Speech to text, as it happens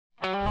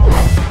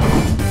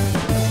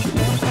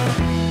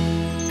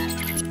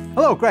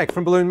Hello, Greg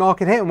from Balloon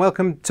Market here, and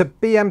welcome to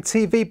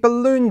BMTV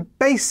Balloon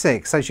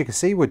Basics. As you can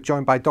see, we're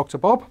joined by Dr.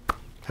 Bob.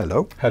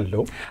 Hello.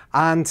 Hello.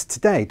 And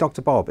today,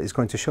 Dr. Bob is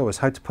going to show us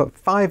how to put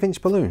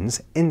 5-inch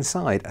balloons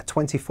inside a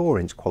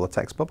 24-inch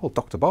Qualatex bubble.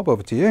 Dr. Bob,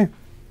 over to you.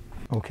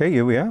 Okay,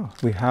 here we are.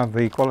 We have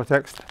a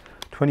Qualatex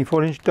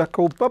 24-inch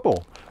Gumball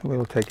Bubble.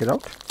 We'll take it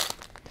out.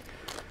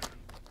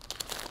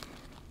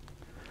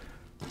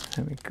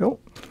 There we go.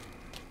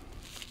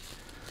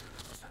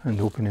 And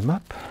open him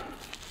up.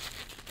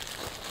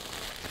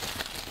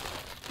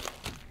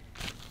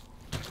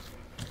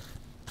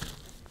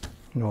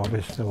 No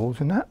obvious holes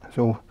in that.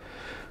 So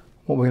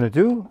what we're going to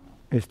do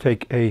is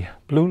take a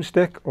balloon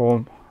stick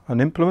or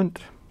an implement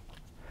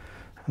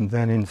and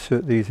then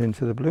insert these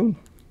into the balloon.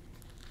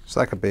 So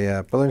that could be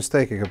a balloon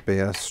stick, it could be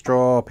a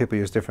straw. People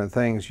use different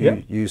things.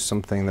 You use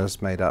something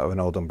that's made out of an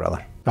old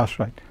umbrella. That's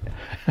right.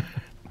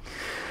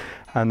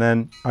 And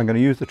then I'm going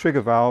to use the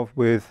trigger valve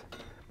with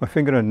my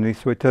finger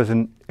underneath so it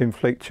doesn't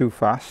inflate too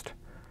fast.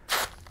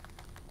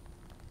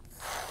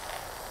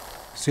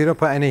 So you don't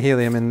put any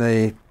helium in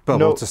the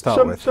bubble to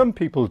start with? Some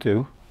people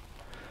do.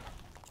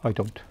 I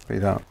don't. But you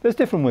don't? There's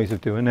different ways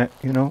of doing it,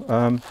 you know.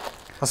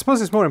 I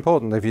suppose it's more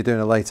important if you're doing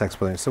a latex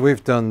balloon. So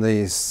we've done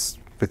these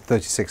with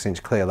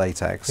 36-inch clear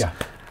latex. Yeah.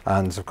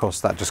 And of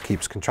course that just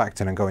keeps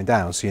contracting and going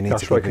down, so you need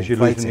to keep because you're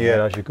losing the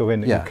air as you go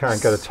in. You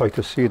can't get a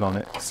tighter seal on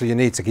it. So you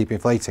need to keep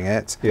inflating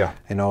it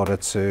in order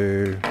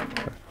to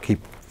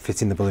keep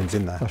fitting the balloons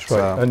in there. That's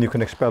right. And you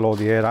can expel all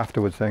the air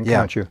afterwards then,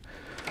 can't you?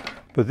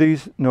 But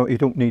these, no, you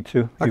don't need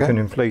to. You can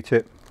inflate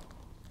it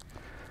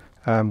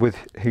with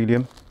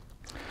helium,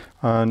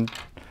 and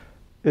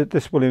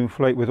this will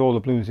inflate with all the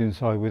balloons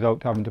inside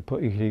without having to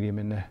put helium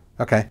in there.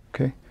 Okay.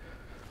 Okay.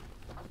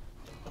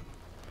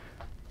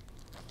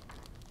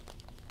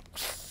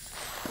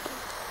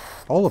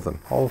 All of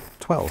them? All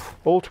 12?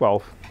 All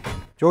 12. Do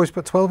you always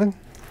put 12 in?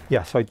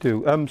 Yes, I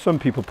do. Some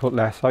people put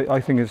less. I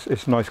think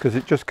it's nice because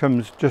it just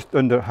comes just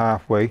under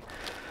halfway,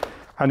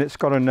 and it's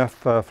got enough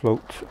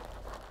float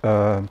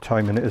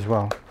time in it as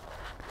well.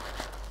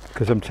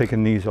 Because I'm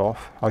taking these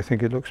off, I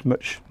think it looks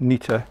much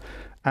neater,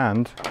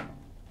 and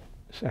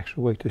it's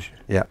extra weight issue.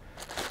 Yeah.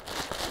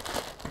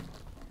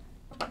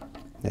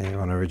 Yeah, you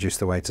want to reduce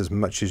the weight as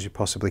much as you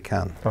possibly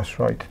can. That's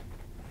right.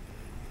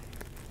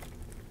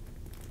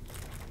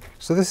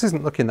 So this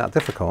isn't looking that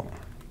difficult.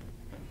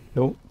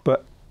 No,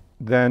 but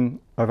then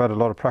I've had a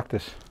lot of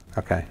practice.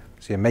 Okay,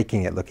 so you're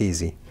making it look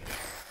easy.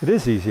 It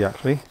is easy,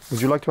 actually.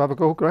 Would you like to have a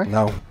go, Greg?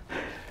 No.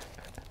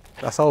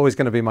 That's always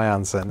going to be my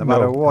answer, no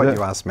matter what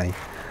you ask me.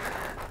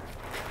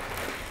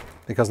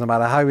 Because no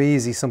matter how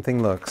easy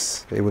something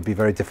looks, it would be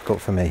very difficult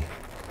for me.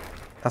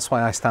 That's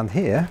why I stand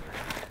here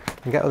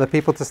and get other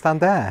people to stand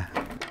there.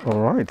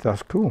 All right,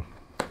 that's cool.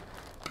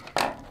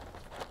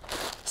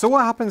 So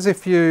what happens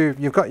if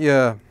you've got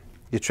your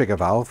trigger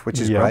valve, which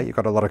is great, you've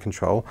got a lot of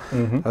control,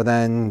 and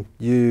then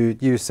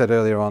you said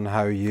earlier on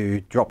how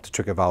you dropped the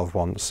trigger valve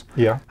once,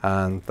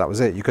 and that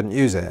was it, you couldn't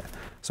use it.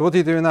 So what do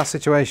you do in that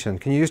situation?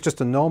 Can you use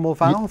just a normal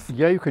valve?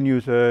 Yeah, you can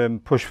use a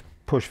push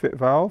fit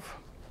valve.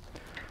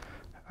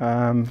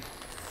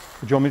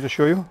 Do you want me to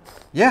show you?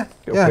 Yeah.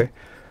 Okay.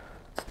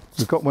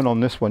 We've got one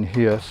on this one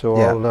here, so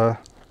I'll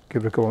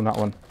give it a go on that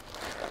one.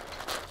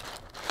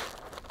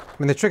 I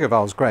mean, the trigger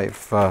valve's great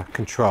for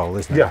control,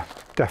 isn't it? Yeah,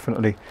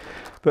 definitely.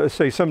 But I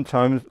say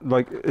sometimes,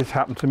 like it's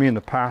happened to me in the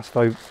past,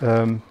 I've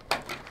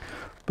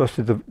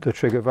busted the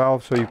trigger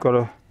valve, so you've got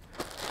to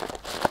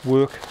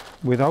work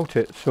without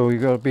it. So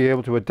you've got to be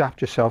able to adapt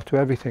yourself to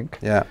everything.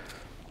 Yeah.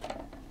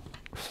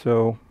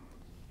 So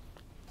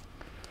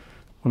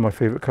one of my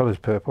favourite colours,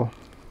 purple.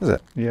 Is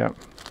it? Yeah.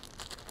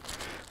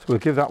 So we'll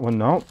give that one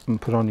now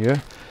and put on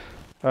here.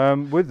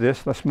 With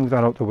this, let's move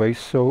that out the way.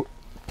 So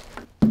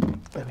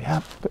there we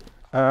have.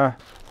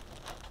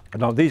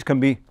 Now these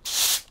can be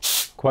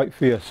quite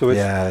fierce, so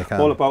it's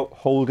all about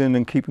holding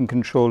and keeping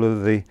control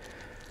of the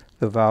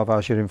valve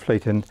as you're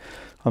inflating.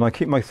 And I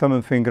keep my thumb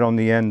and finger on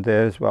the end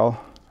there as well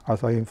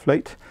as I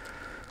inflate.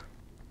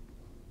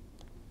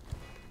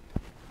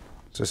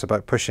 So it's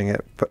about pushing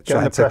it,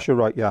 getting the pressure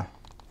right,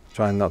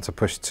 trying not to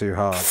push too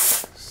hard.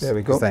 There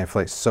we go. Because they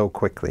inflate so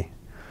quickly.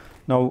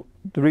 Now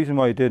the reason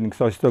why I didn't,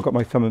 because I still got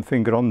my thumb and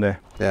finger on there.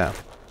 Yeah.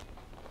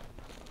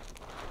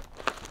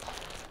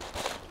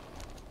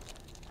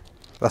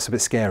 That's a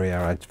bit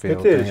scarier, I feel.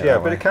 It is, yeah,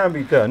 but it can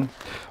be done.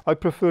 I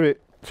prefer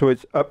it so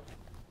it's up,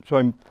 so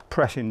I'm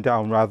pressing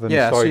down rather than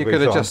sideways. So you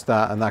could adjust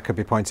that, and that could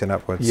be pointing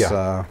upwards.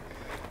 Yeah,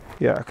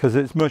 yeah, because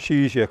it's much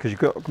easier because you've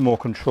got more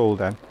control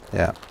then.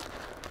 Yeah.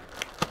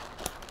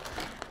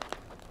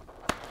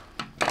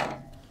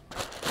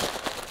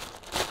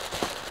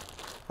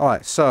 All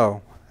right,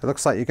 so it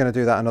looks like you're going to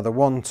do that another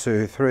 1,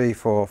 2, 3,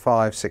 4,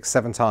 5, 6,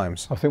 7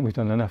 times. I think we've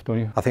done enough, don't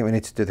you? I think we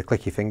need to do the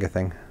clicky finger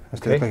thing. Let's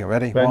do the clicker.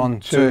 Ready? 1,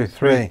 2,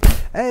 3.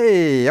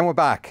 Hey, and we're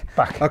back.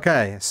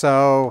 Okay,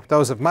 so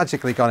those have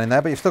magically gone in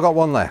there, but you've still got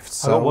one left.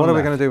 So what are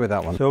we going to do with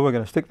that one? So we're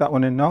going to stick that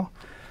one in now.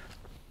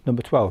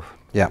 Number 12.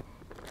 Yeah.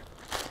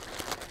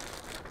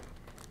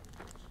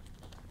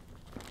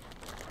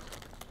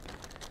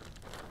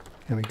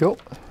 There we go.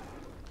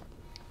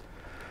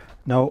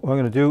 Now what I'm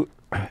going to do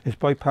is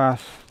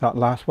bypass that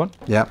last one.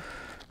 Yeah.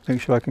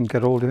 Make sure I can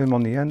get hold of him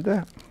on the end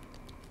there.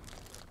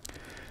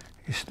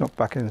 He's stuck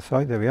back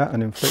inside, there we are,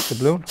 and inflate the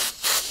balloon.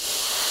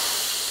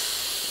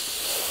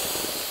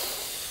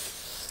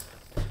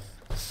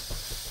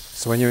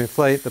 So when you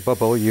inflate the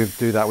bubble, you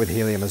do that with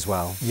helium as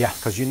well? Yeah.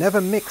 Because you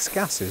never mix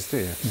gases, do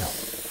you? No.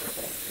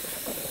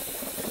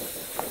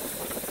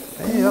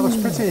 Hey, that looks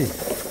pretty.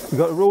 We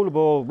got a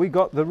rollerball, we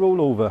got the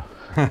rollover.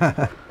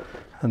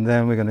 And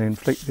then we're going to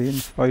inflate the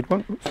inside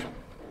one. Oops.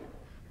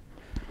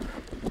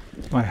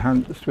 My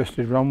hand is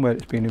twisted around where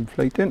it's been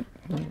inflating.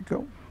 There you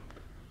go.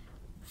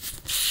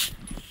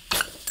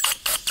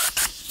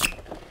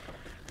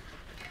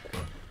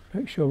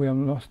 Make sure we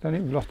haven't lost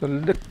any. We've lost a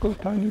little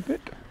tiny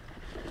bit.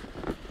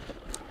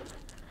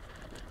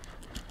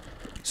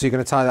 So you're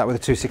going to tie that with a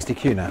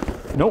 260Q now?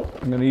 No,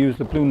 I'm going to use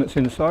the balloon that's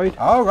inside.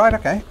 Oh, right,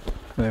 okay.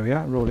 There we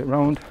are, roll it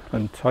round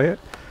and tie it.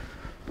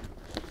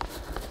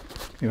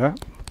 There you are.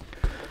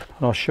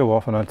 And I'll show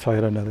off and I'll tie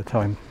it another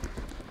time.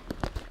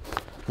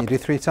 Can you do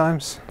 3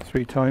 times?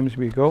 3 times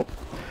we go.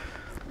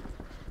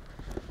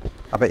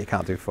 I bet you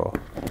can't do 4.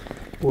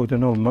 Oh, I don't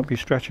know, might be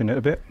stretching it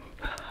a bit.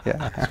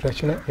 Yeah.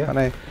 Stretching it, yeah.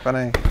 Funny,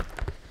 funny.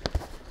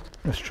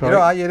 Let's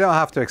try. You don't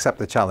have to accept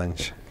the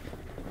challenge.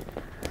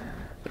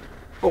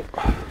 Oh.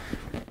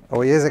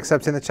 Oh, he is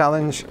accepting the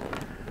challenge.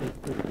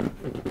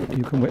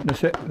 You can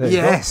witness it. There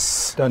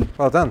yes! You go. Done.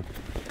 Well done.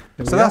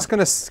 So that's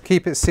going to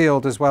keep it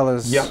sealed as well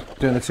as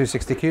doing the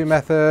 260Q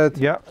method?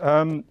 Yeah.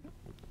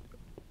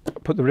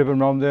 Put the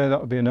ribbon around there, that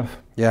would be enough.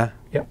 Yeah?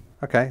 Yeah.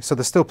 Okay, so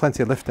there's still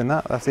plenty of lift in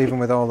that. That's even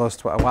with all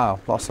those, wow,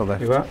 lots of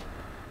lift. You are.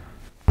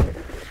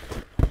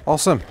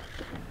 Awesome.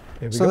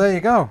 So there you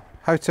go.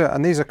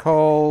 And these are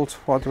called,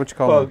 what would you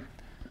call them?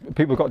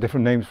 People got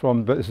different names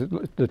from, but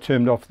they're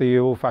termed off the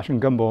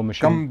old-fashioned gumball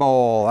machine.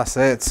 Gumball, that's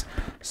it.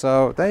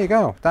 So there you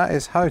go. That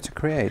is how to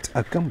create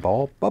a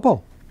gumball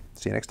bubble.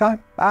 See you next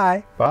time.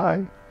 Bye.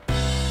 Bye.